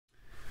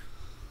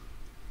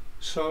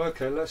So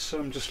okay, let's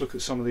just look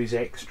at some of these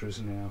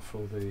extras now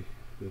for the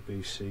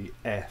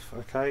BCF.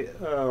 Okay,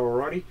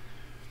 alrighty.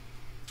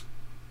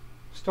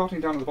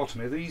 Starting down at the bottom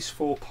here, these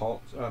four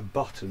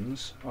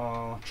buttons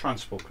are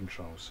transport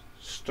controls.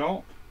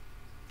 Stop,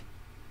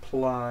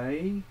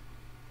 play,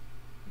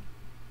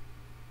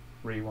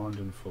 rewind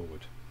and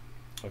forward.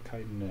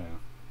 Okay, now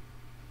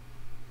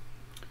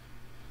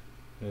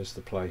there's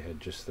the play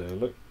head just there,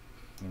 look.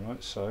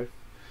 Alright, so if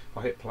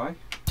I hit play,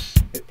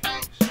 it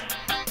plays.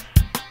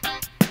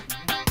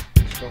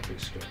 Stop,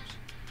 it stops.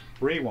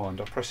 Rewind,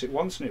 I press it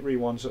once and it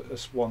rewinds at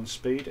one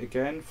speed,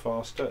 again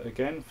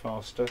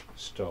faster,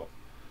 stop.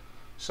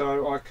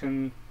 So I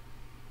can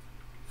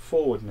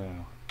forward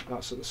now,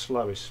 that's at the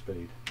slowest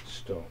speed,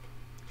 stop.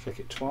 Click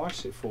it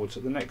twice, it forwards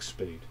at the next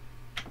speed.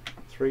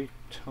 3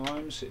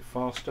 times, it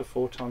faster,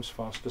 4 times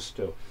faster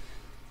still.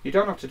 You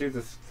don't have to do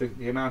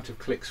the amount of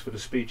clicks for the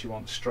speed you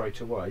want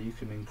straight away. You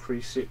can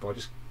increase it by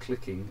just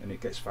clicking and it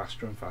gets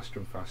faster and faster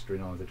and faster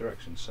in either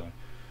direction. So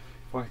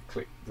if I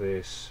click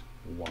this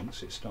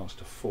once, it starts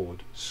to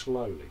forward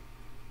slowly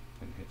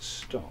and hit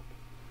stop.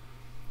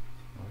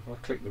 Now if I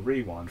click the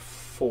rewind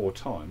 4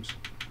 times,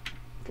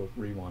 it'll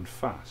rewind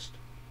fast,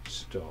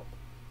 stop,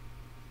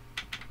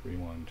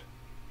 rewind,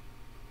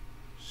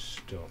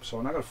 stop. So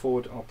I'm now going to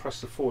forward, I'll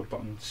press the forward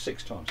button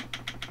 6 times.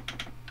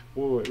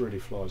 Oh, it really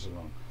flies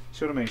along.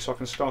 See what I mean? So I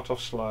can start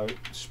off slow,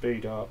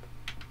 speed up,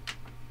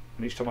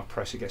 and each time I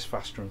press it gets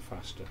faster and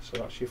faster. So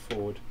that's your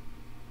forward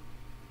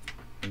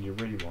and your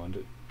rewind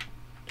at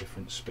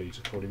different speeds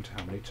according to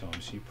how many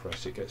times you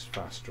press it gets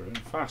faster and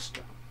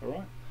faster.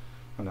 Alright?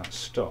 And that's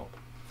stop.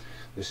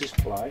 This is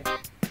play.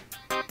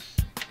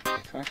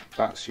 Okay,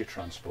 that's your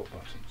transport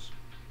buttons.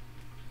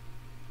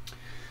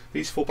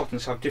 These 4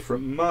 buttons have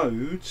different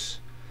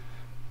modes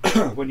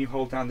when you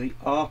hold down the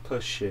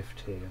upper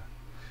shift here.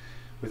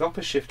 With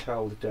upper shift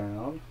held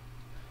down,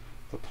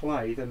 the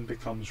play then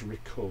becomes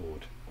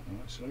record.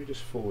 Alright, so let me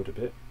just forward a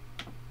bit.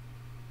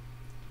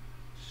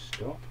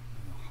 Stop.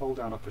 Hold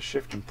down upper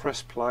shift and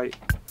press play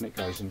and it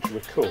goes into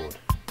record.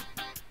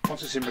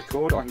 Once it's in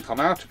record, I can come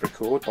out of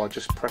record by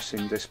just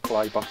pressing this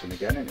play button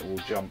again and it will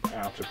jump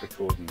out of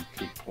record and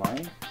keep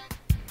playing.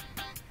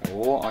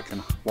 Or I can,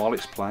 while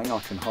it's playing, I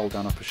can hold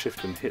down upper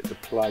shift and hit the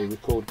play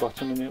record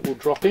button and it will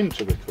drop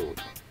into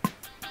record.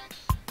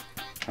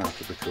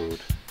 Out of record.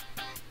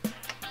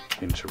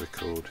 Into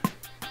record,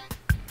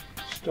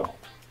 stop.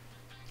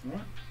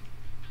 Alright,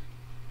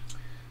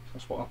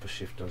 that's what upper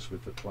shift does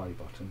with the play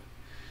button.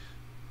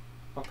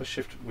 Upper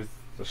shift with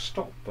the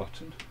stop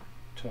button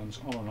turns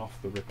on and off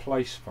the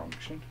replace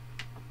function.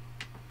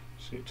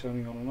 See it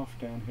turning on and off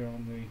down here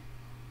on the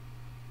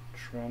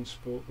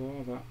transport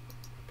bar, that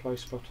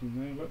replace button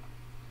there, look.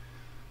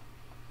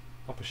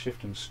 Upper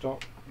shift and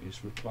stop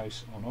is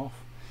replace on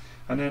off.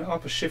 And then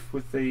upper shift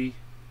with the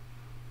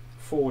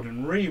forward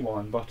and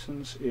rewind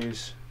buttons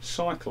is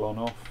cycle on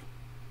off,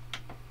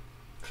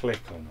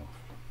 click on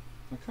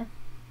off. Okay.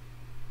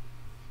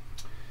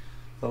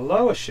 The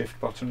lower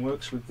shift button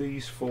works with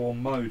these 4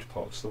 mode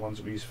pots, the ones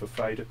that we use for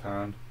fader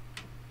pan,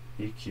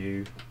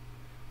 EQ,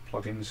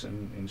 plugins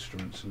and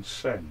instruments and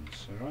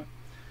sends. Alright.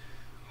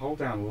 Hold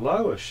down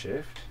lower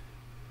shift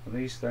and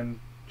these then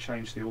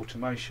change the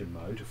automation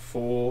mode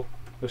for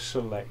the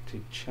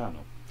selected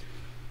channel.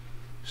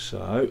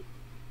 So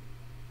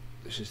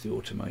this is the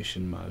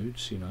automation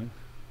modes, you know,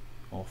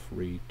 off,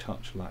 read,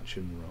 touch, latch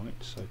and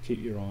write, so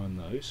keep your eye on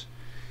those.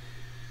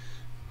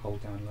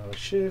 Hold down lower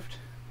shift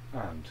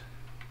and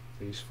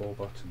these 4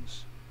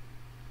 buttons.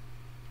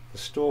 The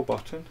store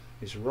button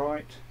is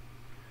write,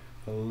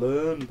 the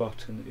learn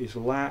button is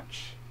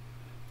latch,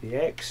 the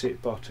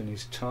exit button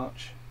is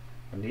touch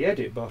and the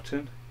edit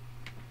button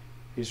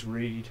is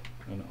read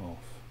and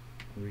off.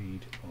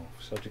 Read off.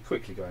 So to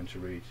quickly go into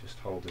read, just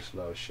hold this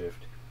lower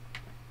shift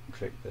and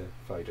click the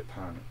fader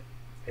pan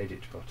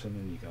edit button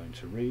and you go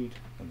into read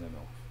and then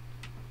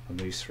off. And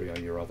these 3 are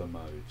your other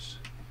modes.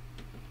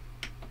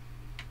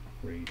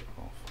 Read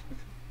off.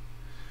 Okay.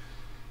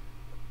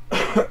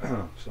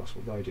 So that's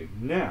what they do.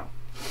 Now,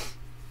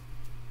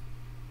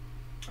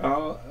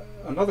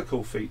 another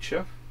cool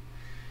feature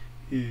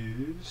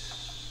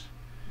is,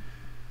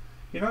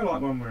 you know,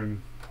 like when we're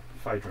in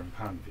fader and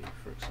pan view,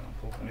 for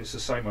example, and it's the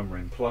same when we're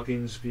in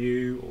plugins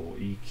view or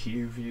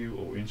EQ view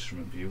or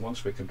instrument view,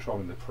 once we're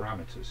controlling the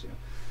parameters. Yeah.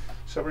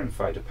 So we're in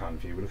fader pan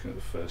view, we're looking at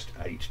the first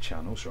 8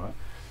 channels, right?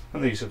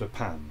 And these are the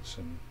pans,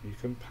 and you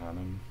can pan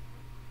them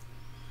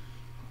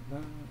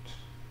like that.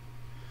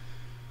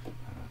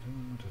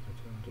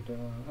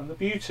 And the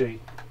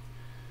beauty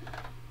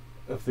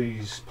of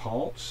these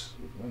parts,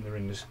 when they're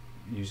in this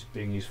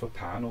being used for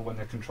pan, or when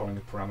they're controlling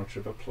a parameter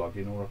of a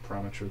plugin or a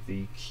parameter of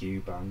the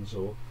EQ bands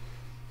or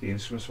the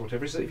instruments or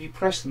whatever, is that if you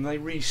press them they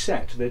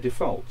reset to their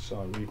default.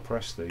 So I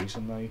repress these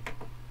and they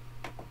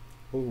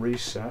will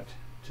reset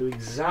to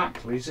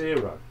exactly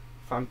 0.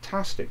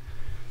 Fantastic.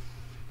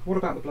 What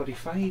about the bloody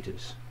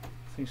faders?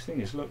 The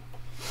thing is, look,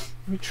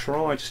 let me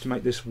try just to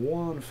make this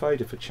one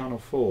fader for channel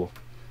 4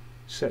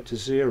 set to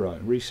 0,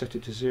 reset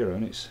it to 0,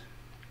 and it's,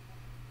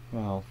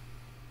 well,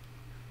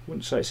 I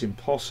wouldn't say it's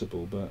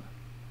impossible, but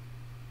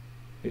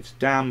It's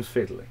damn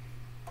fiddly.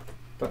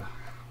 But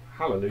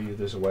hallelujah,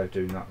 there's a way of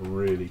doing that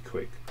really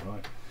quick,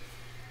 right?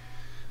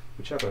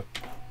 Whichever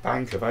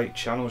bank of 8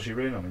 channels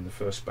you're in, I'm in the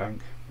first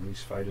bank,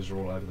 these faders are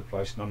all over the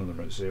place, none of them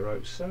are at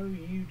 0, so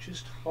you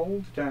just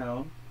hold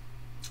down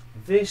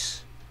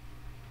this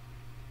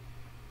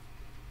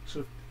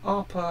sort of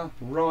upper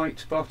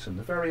right button,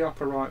 the very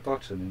upper right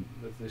button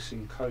of this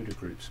encoder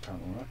groups panel,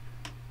 right?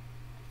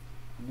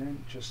 And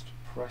then just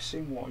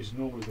pressing what is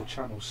normally the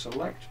channel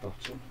select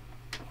button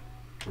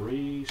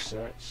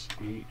resets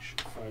each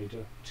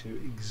fader to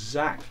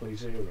exactly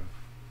 0.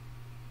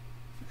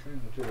 Okay,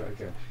 I'll do that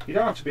again. You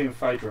don't have to be in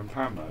fader and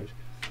pan mode.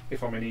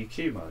 If I'm in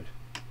EQ mode,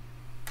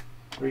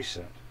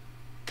 reset,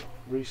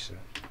 reset,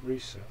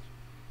 reset,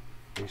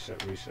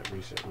 reset, reset,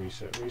 reset,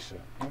 reset,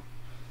 reset. Yep.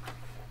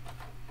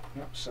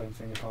 Yep, same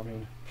thing if I'm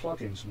in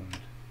plugins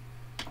mode.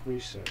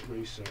 Reset,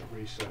 reset,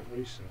 reset,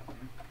 reset.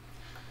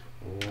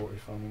 Yep. Or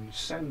if I'm in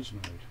sends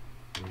mode.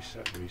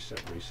 Reset,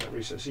 reset, reset,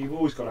 reset. So you've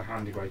always got a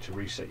handy way to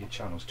reset your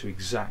channels to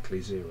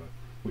exactly 0,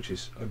 which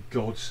is a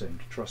godsend,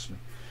 trust me.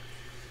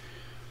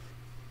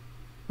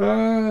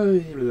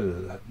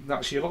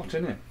 That's your lot,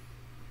 isn't it?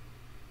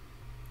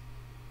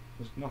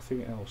 There's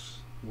nothing else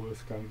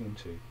worth going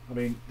into. I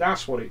mean,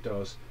 that's what it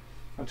does.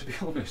 And to be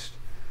honest,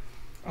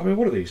 I mean,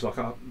 what are these? Like,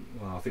 well,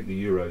 I think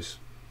the euros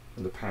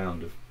and the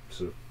pound have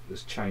sort of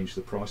has changed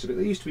the price a bit.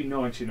 They used to be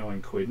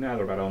 99 quid, now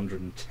they're about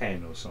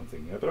 110 or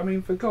something. Yeah? But I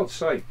mean, for God's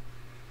sake,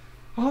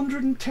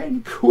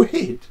 110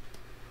 quid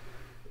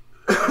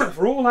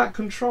for all that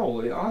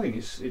control. I think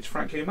it's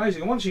frankly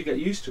amazing. And once you get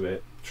used to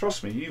it,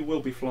 trust me, you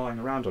will be flying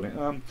around on it.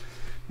 Now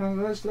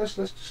let's just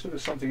look at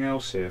something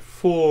else here.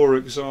 For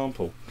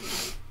example,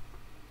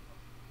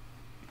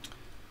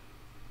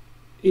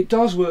 it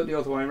does work the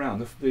other way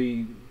around.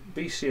 The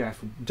BCF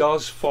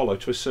does follow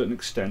to a certain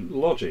extent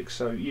logic,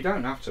 so you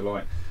don't have to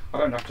I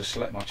don't have to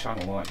select my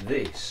channel like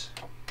this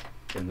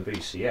in the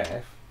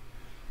BCF.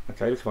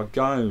 Okay, look, if I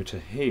go to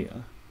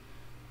here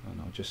and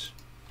I'll just,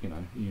 you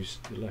know, use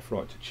the left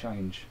right to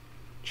change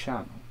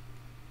channel,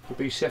 the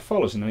BCF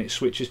follows, and then it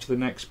switches to the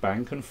next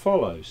bank and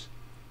follows,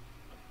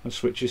 and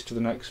switches to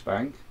the next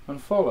bank and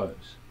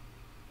follows.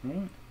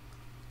 Right.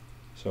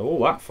 So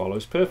all that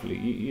follows perfectly.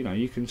 You know,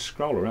 you can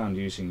scroll around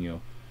using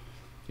your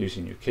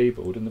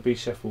keyboard, and the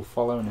BCF will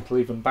follow, and it'll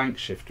even bank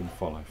shift and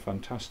follow.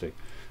 Fantastic.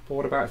 But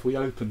what about if we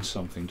open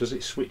something? Does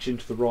it switch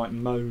into the right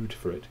mode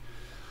for it?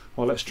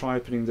 Well, let's try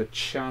opening the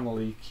channel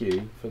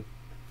EQ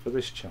for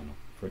this channel,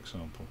 for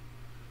example.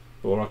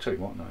 Or I'll tell you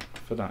what, no,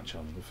 for that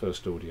channel, the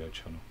first audio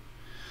channel.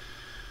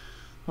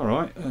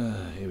 Alright,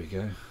 here we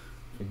go.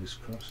 Fingers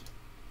crossed.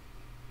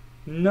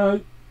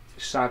 No,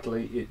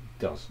 sadly it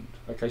doesn't.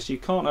 Okay, so you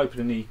can't open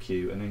an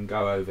EQ and then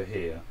go over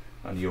here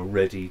and you're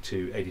ready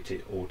to edit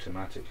it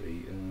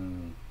automatically.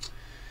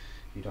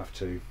 You'd have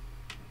to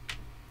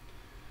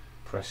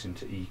press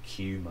into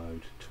EQ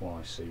mode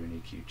twice, so you're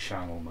in EQ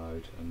channel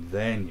mode, and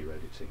then you're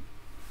editing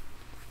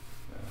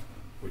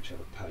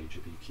whichever page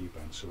of EQ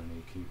band. So in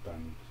EQ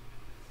band,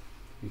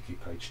 EQ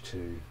page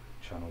 2,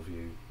 channel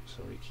view,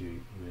 so EQ,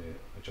 we're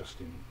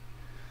adjusting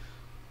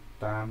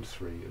band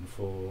 3 and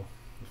 4,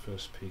 the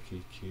first peak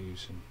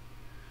EQs, and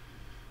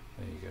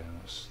there you go,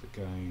 that's the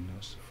gain,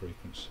 that's the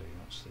frequency,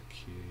 that's the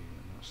Q,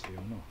 and that's the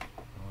on off.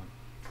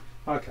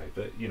 Right. Okay,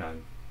 but you know,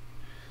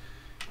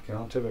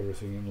 can't have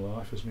everything in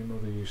life, as my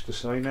mother used to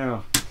say.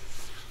 Now,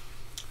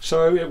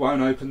 so it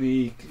won't open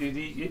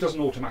it doesn't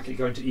automatically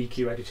go into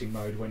EQ editing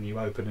mode when you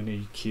open an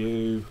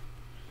EQ,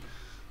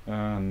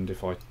 and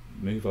if I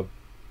move a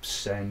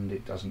send,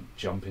 it doesn't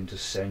jump into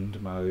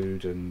send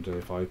mode, and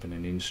if I open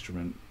an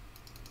instrument,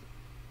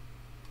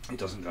 it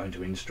doesn't go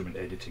into instrument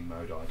editing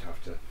mode. I'd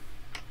have to,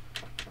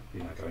 you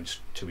know, go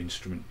into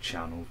instrument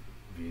channel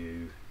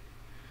view.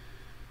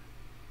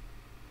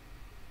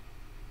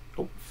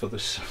 Oh, for the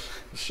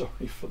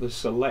for the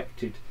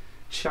selected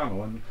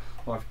channel, and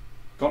I've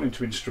gone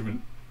into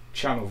instrument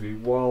channel view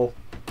while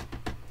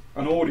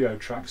an audio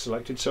track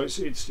selected, so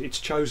it's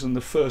chosen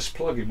the first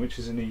plugin, which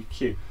is an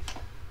EQ.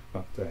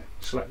 Up there,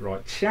 select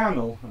right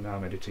channel, and now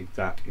I'm editing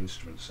that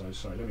instrument. So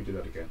sorry, let me do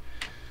that again.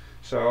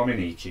 So I'm in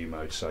EQ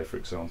mode, say, for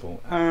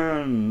example,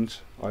 and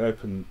I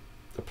open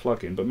the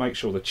plugin, but make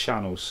sure the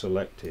channel's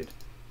selected.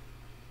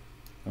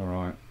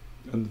 Alright,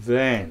 and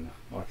then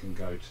I can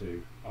go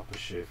to upper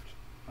shift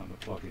and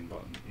the plugin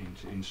button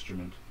into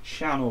instrument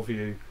channel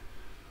view.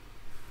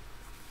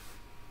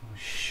 I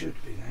should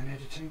be then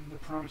editing the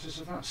parameters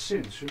of that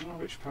synth.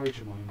 Remember, which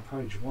page am I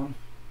on? Page 1.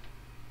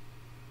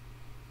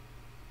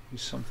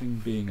 Is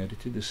something being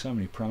edited? There's so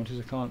many parameters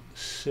I can't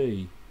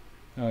see.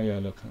 Oh yeah,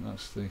 look,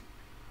 that's the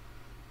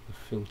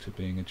filter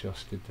being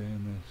adjusted there,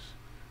 and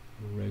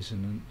there's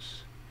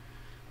resonance.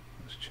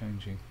 That's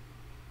changing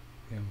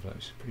the envelope.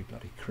 It's pretty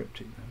bloody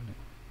cryptic though, isn't it?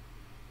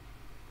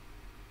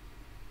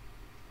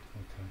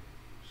 Okay,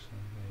 so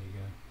there you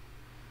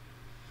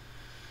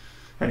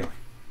go. Anyway,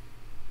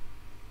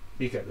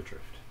 you get the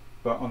drift.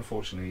 But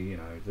unfortunately, you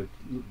know,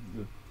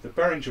 the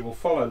Behringer will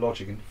follow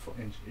logic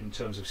in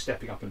terms of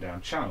stepping up and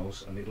down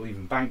channels, and it'll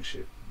even bank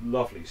shift.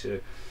 Lovely. So,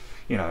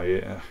 you know,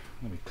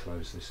 let me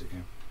close this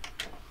again.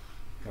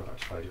 Go back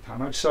to faded pan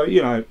mode. So,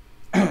 you know,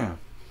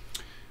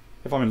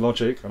 if I'm in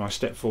Logic and I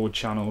step forward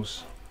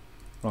channels,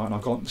 right, and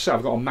I've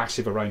got a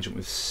massive arrangement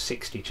with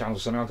 60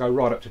 channels, and I'll go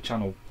right up to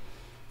channel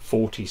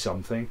 40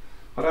 something.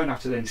 I don't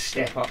have to then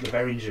step up the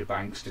Behringer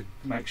banks to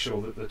make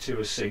sure that the two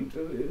are synced.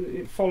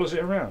 It follows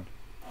it around.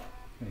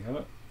 There you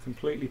go,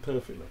 completely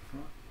perfectly.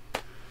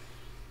 Right.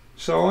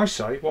 So I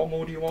say, what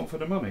more do you want for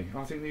the money?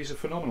 I think these are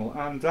phenomenal,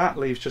 and that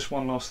leaves just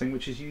one last thing,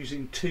 which is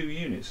using 2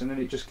 units, and then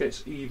it just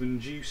gets even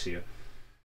juicier.